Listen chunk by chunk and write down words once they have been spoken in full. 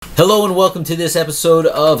Hello and welcome to this episode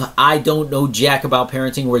of I Don't Know Jack About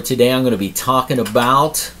Parenting, where today I'm going to be talking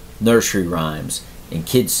about nursery rhymes and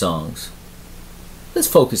kids songs. Let's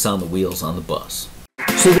focus on the wheels on the bus.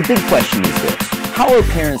 So the big question is this: how are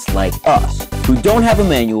parents like us, who don't have a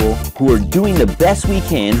manual, who are doing the best we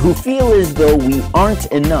can, who feel as though we aren't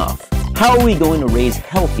enough, how are we going to raise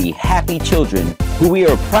healthy, happy children who we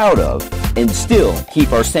are proud of and still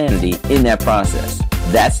keep our sanity in that process?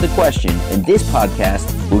 That's the question, and this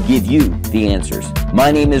podcast will give you the answers.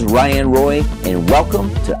 My name is Ryan Roy, and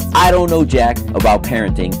welcome to I Don't Know Jack About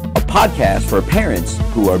Parenting, a podcast for parents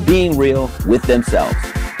who are being real with themselves.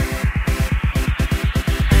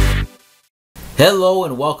 Hello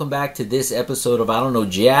and welcome back to this episode of I Don't Know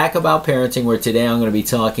Jack About Parenting, where today I'm going to be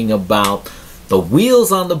talking about the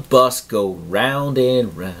wheels on the bus go round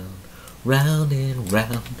and round, round and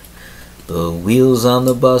round. The wheels on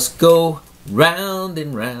the bus go round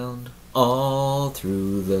and round all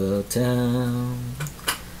through the town.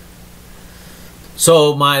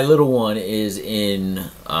 So my little one is in,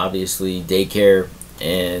 obviously, daycare,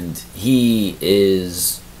 and he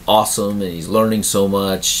is awesome and he's learning so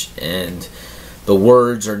much, and the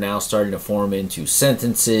words are now starting to form into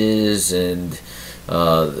sentences, and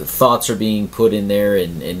thoughts are being put in there,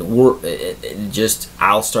 and just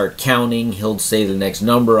I'll start counting, he'll say the next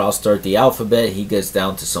number, I'll start the alphabet, he gets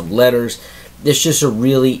down to some letters. It's just a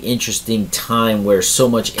really interesting time where so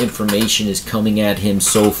much information is coming at him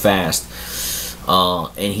so fast,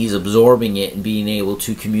 and he's absorbing it and being able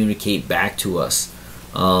to communicate back to us.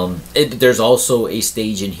 There's also a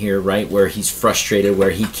stage in here, right, where he's frustrated,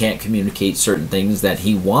 where he can't communicate certain things that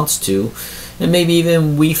he wants to, and maybe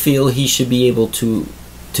even we feel he should be able to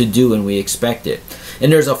do, and we expect it.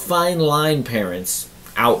 And there's a fine line, parents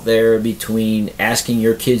out there, between asking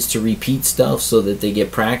your kids to repeat stuff so that they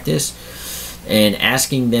get practice and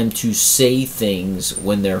asking them to say things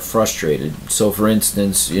when they're frustrated. So for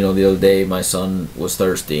instance, the other day my son was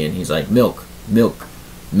thirsty and he's like, milk, milk,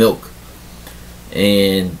 milk.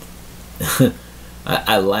 And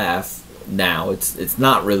I laugh now. It's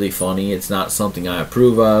not really funny. It's not something I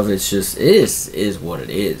approve of. It's just, it is what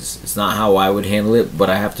it is. It's not how I would handle it,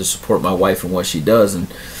 but I have to support my wife in what she does,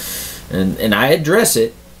 and I address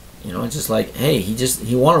it. It's just like, hey,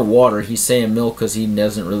 he wanted water. He's saying milk because he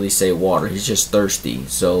doesn't really say water. He's just thirsty.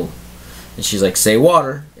 So, and she's like, say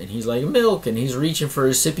water, and he's like, milk, and he's reaching for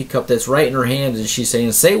his sippy cup that's right in her hands, and she's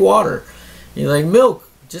saying, say water. And he's like, milk.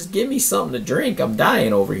 Just give me something to drink. I'm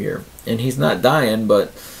dying over here. And he's not dying,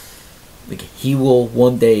 but he will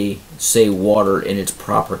one day say water in its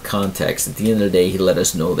proper context. At the end of the day, he let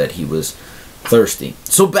us know that he was thirsty.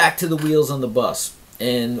 So back to the wheels on the bus.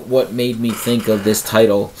 And what made me think of this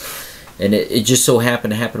title, and it just so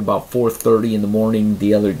happened to happen about 4:30 in the morning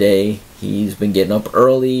the other day. He's been getting up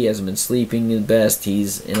early, hasn't been sleeping the best.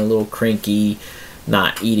 He's in a little cranky,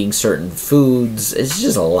 not eating certain foods. It's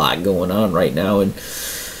just a lot going on right now. And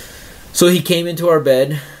so he came into our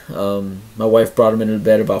bed. My wife brought him into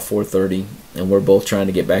bed about 4:30, and we're both trying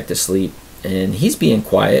to get back to sleep. And he's being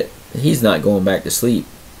quiet. He's not going back to sleep.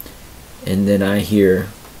 And then I hear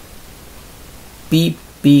beep,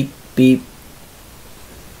 beep, beep.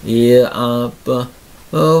 Yeah,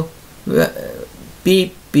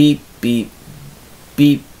 beep, beep, beep,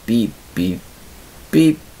 beep, beep, beep,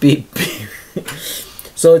 beep, beep, beep.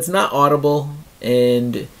 So it's not audible,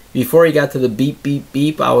 and before he got to the beep, beep,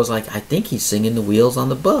 beep, I was like, I think he's singing the wheels on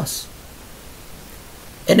the bus.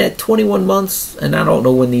 And at 21 months, and I don't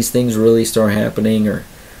know when these things really start happening or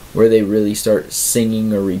where they really start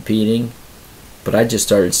singing or repeating, but I just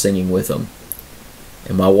started singing with him.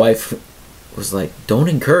 And my wife was like, don't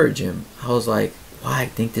encourage him. I was like, why? I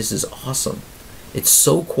think this is awesome. It's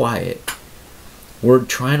so quiet. We're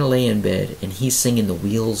trying to lay in bed, and he's singing the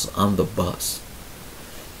wheels on the bus.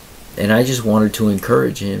 And I just wanted to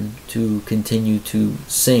encourage him to continue to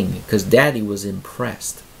sing, because Daddy was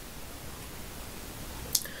impressed.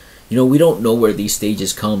 We don't know where these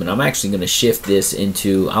stages come, and I'm actually going to shift this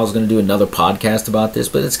into, I was going to do another podcast about this,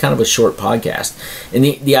 but it's kind of a short podcast. And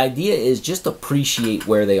the idea is just appreciate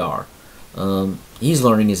where they are. He's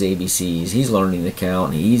learning his ABCs, he's learning the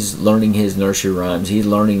count, he's learning his nursery rhymes, he's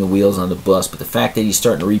learning the wheels on the bus, but the fact that he's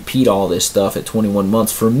starting to repeat all this stuff at 21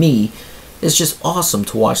 months, for me, it's just awesome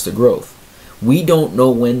to watch the growth. We don't know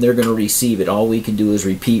when they're going to receive it. All we can do is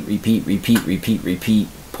repeat,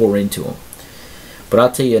 pour into them. But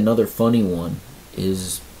I'll tell you another funny one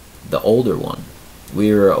is the older one.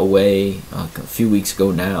 We were away a few weeks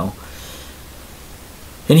ago now,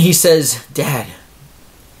 and he says, Dad,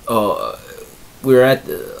 we were at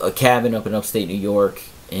a cabin up in upstate New York,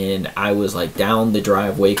 and I was like down the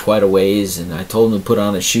driveway quite a ways, and I told him to put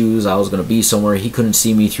on his shoes. I was going to be somewhere. He couldn't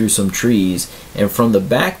see me through some trees, and from the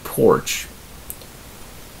back porch,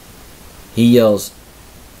 he yells,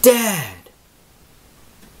 "Dad!"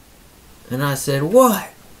 And I said, "What?"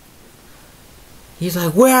 He's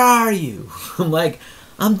like, "Where are you?" I'm like,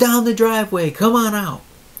 "I'm down the driveway. Come on out."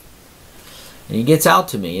 And he gets out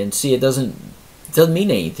to me, and see, it doesn't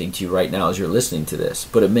mean anything to you right now as you're listening to this,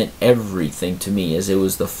 but it meant everything to me, as it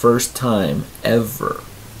was the first time ever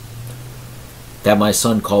that my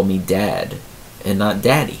son called me Dad and not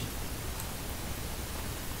Daddy.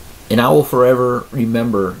 And I will forever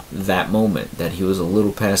remember that moment, that he was a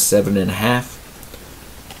little past 7.5,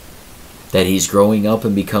 that he's growing up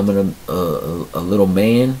and becoming a little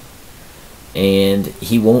man, and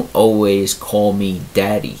he won't always call me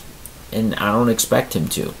Daddy, and I don't expect him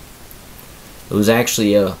to. It was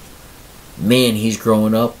actually a, man, he's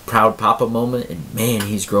growing up, proud papa moment, and man,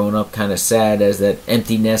 he's growing up kind of sad, as that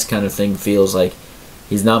empty nest kind of thing feels like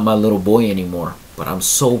he's not my little boy anymore. But I'm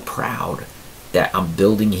so proud that I'm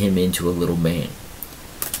building him into a little man.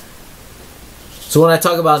 So when I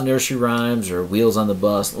talk about nursery rhymes or wheels on the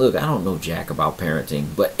bus, look, I don't know jack about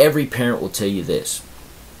parenting, but every parent will tell you this: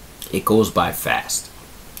 it goes by fast.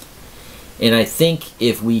 And I think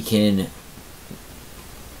if we can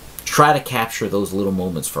try to capture those little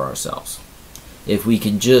moments for ourselves, if we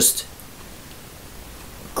can just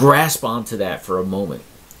grasp onto that for a moment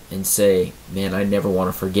and say, man, I never want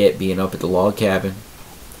to forget being up at the log cabin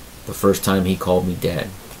the first time he called me Dad.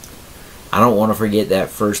 I don't want to forget that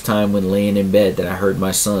first time when laying in bed that I heard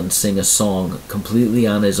my son sing a song completely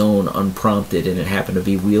on his own, unprompted, and it happened to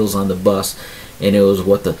be Wheels on the Bus, and it was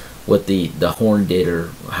what the horn did,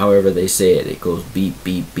 or however they say it. It goes beep,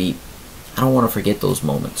 beep, beep. I don't want to forget those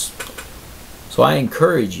moments. So I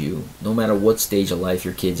encourage you, no matter what stage of life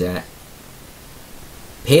your kid's at,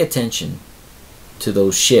 pay attention to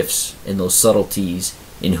those shifts and those subtleties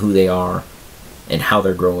in who they are and how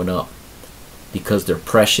they're growing up, because they're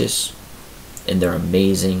precious and they're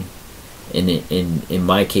amazing. And in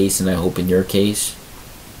my case, and I hope in your case,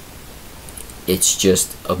 it's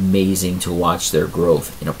just amazing to watch their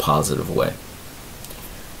growth in a positive way.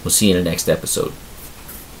 We'll see you in the next episode.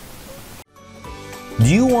 Do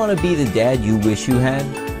you want to be the dad you wish you had?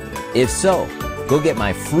 If so, go get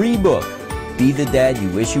my free book, Be the Dad You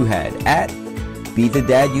Wish You Had, at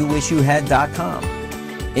BeTheDadYouWishYouHad.com.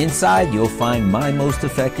 Inside, you'll find my most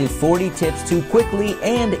effective 40 tips to quickly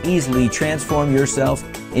and easily transform yourself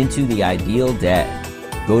into the ideal dad.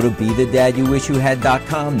 Go to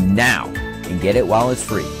BeTheDadYouWishYouHad.com now and get it while it's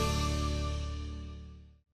free.